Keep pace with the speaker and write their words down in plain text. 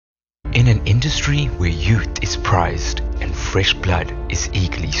In an industry where youth is prized and fresh blood is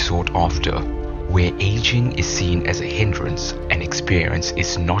eagerly sought after, where aging is seen as a hindrance and experience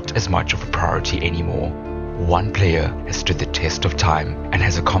is not as much of a priority anymore, one player has stood the test of time and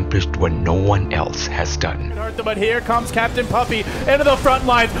has accomplished what no one else has done. But here comes Captain Puppey into the front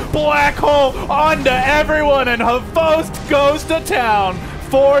lines. Black hole onto everyone, and Havost goes to town.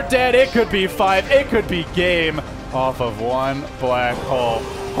 4 dead, it could be 5, it could be game off of one black hole.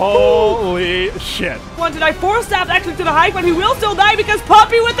 Holy shit. One to die, 4 stabs actually to the high, but he will still die because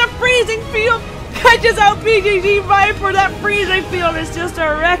Puppey with the freezing field catches out PGG Viper. That freezing field is just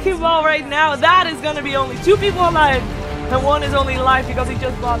a wrecking ball right now. That is going to be only 2 people alive, and 1 is only alive because he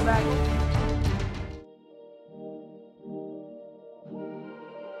just bought back.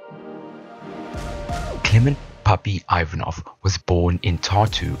 Clement Puppey Ivanov was born in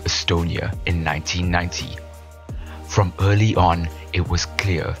Tartu, Estonia in 1990. From early on, it was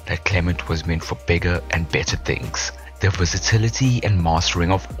clear that Clement was meant for bigger and better things. The versatility and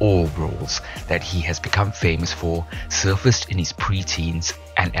mastering of all roles that he has become famous for surfaced in his pre-teens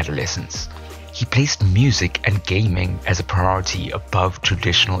and adolescence. He placed music and gaming as a priority above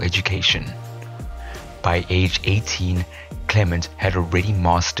traditional education. By age 18, Clement had already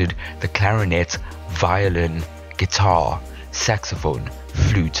mastered the clarinet, violin, guitar, saxophone,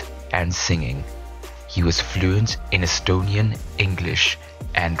 flute, and singing. He was fluent in Estonian, English,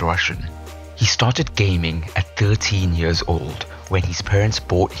 and Russian. He started gaming at 13 years old when his parents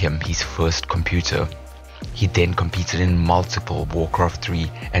bought him his first computer. He then competed in multiple Warcraft 3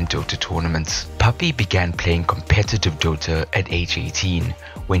 and Dota tournaments. Puppey began playing competitive Dota at age 18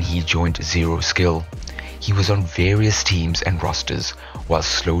 when he joined Zero Skill. He was on various teams and rosters while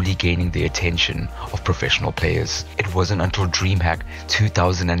slowly gaining the attention of professional players. It wasn't until DreamHack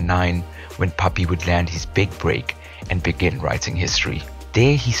 2009 when Puppey would land his big break and begin writing history.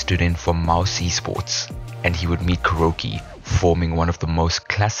 There he stood in for Mouse Esports, and he would meet Kuroki, forming one of the most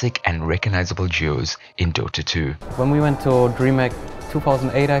classic and recognizable duos in Dota 2. When we went to DreamHack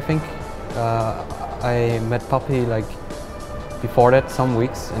 2008, I think, I met Puppey like before that, some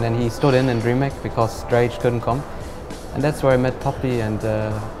weeks, and then he stood in DreamHack because Drage couldn't come. And that's where I met Puppey, and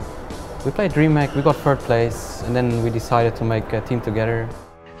we played DreamHack, we got 3rd place, and then we decided to make a team together.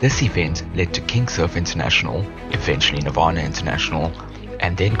 This event led to KingSurf International, eventually Nirvana International,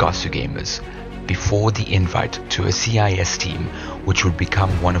 and then GosuGamers, before the invite to a CIS team which would become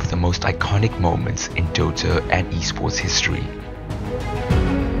one of the most iconic moments in Dota and esports history.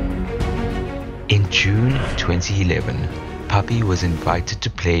 In June 2011, Puppey was invited to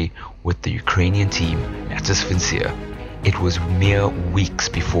play with the Ukrainian team Natus Vincia. It was mere weeks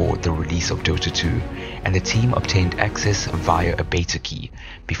before the release of Dota 2, and the team obtained access via a beta key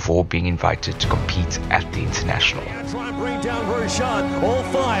before being invited to compete at the International. Try and bring down Roshan, all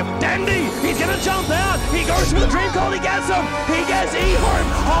 5. Dandy, he's gonna jump out. He goes for the dream call, he gets him. He gets Ehorm,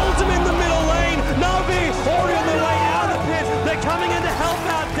 holds him in the middle lane. Navi already on the way out of the pit. They're coming in to help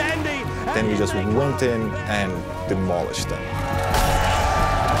out Dandy. Then we just went in and demolished them.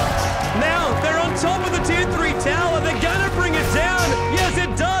 Now they're on top of the tier 3 tower. They're gonna bring it down. Yes, it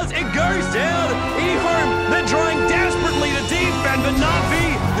does. It goes down. Ehorm, they're trying desperately to defend, but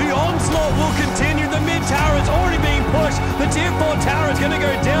Navi, the onslaught will continue. The mid tower is already being pushed. The tier 4 tower is gonna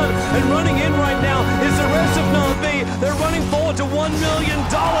go down, and running in right now is the rest of Navi. They're running forward to $1 million,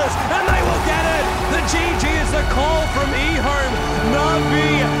 and they will get it. The GG is the call from Ehorm.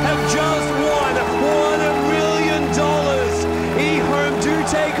 Navi have just won $1 million. Ehorm do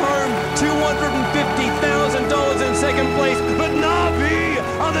take home $250,000 in 2nd place, but Navi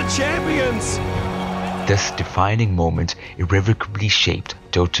are the champions. This defining moment irrevocably shaped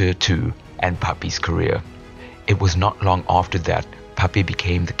Dota 2 and Puppey's career. It was not long after that Puppey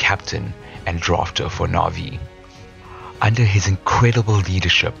became the captain and drafter for Navi. Under his incredible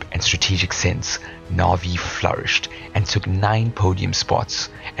leadership and strategic sense, Navi flourished and took 9 podium spots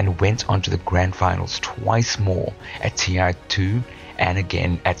and went on to the grand finals twice more at TI2 and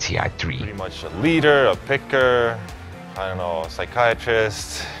again at TI3. Pretty much a leader, a picker, I don't know, a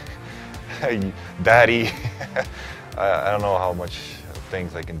psychiatrist, daddy. I don't know how much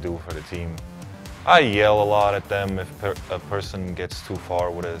things I can do for the team. I yell a lot at them if a person gets too far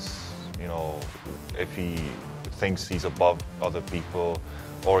with us, you know, if he thinks he's above other people,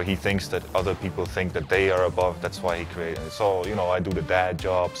 or he thinks that other people think that they are above. That's why he created it. So, you know, I do the dad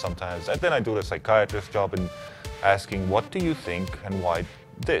job sometimes, and then I do the psychiatrist job and asking, what do you think and why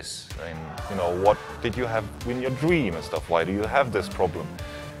this? And, you know, what did you have in your dream and stuff? Why do you have this problem?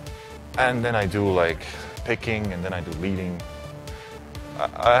 And then I do like picking, and then I do leading.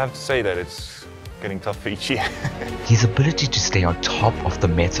 I have to say that it's getting tougher each year. His ability to stay on top of the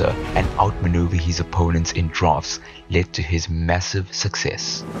meta and outmaneuver his opponents in drafts led to his massive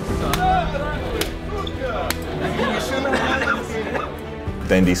success.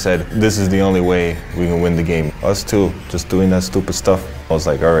 Dandy said, this is the only way we can win the game. Us two, just doing that stupid stuff. I was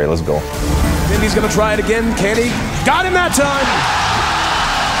like, all right, let's go. Dandy's gonna try it again, can he? Got him that time!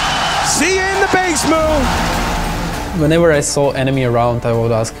 See you in the base move! Whenever I saw enemy around, I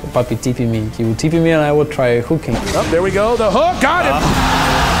would ask Puppey TP me. He would TP me and I would try hooking. Oh, there we go, the hook, got him!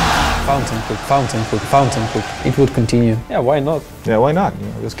 Fountain hook, fountain hook, fountain hook. It would continue. Yeah, why not? Yeah, why not? You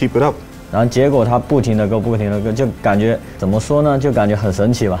know, just keep it up. 然后结果他不停的go，不停的go，就感觉怎么说呢？就感觉很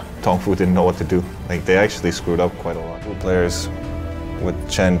神奇吧。 Tongfu didn't know what to do. Like, they actually screwed up quite a lot. Two players with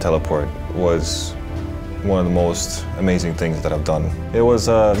Chen teleport was one of the most amazing things that I've done. It was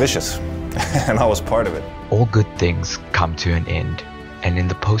vicious, and I was part of it. All good things come to an end, and in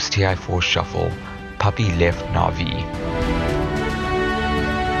the post-TI4 shuffle, Puppey left Na'Vi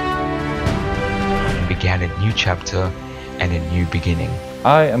and began a new chapter and a new beginning.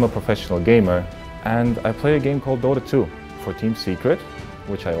 I am a professional gamer, and I play a game called Dota 2 for Team Secret,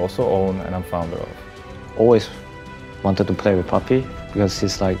 which I also own and I'm founder of. Always wanted to play with Puppey because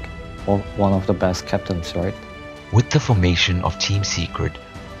he's like one of the best captains, right? With the formation of Team Secret,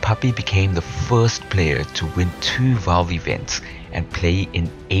 Puppey became the first player to win 2 Valve events and play in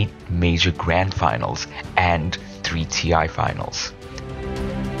 8 major grand finals and 3 TI finals.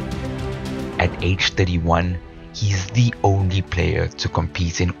 At age 31, he's the only player to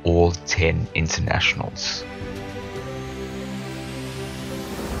compete in all 10 internationals.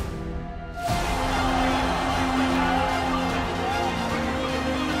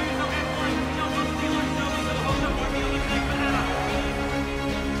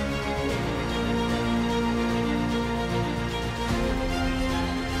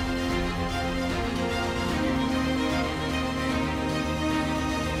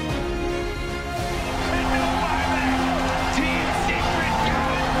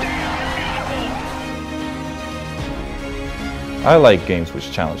 I like games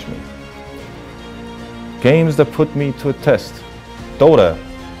which challenge me. Games that put me to a test. Dota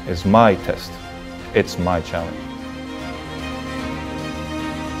is my test. It's my challenge.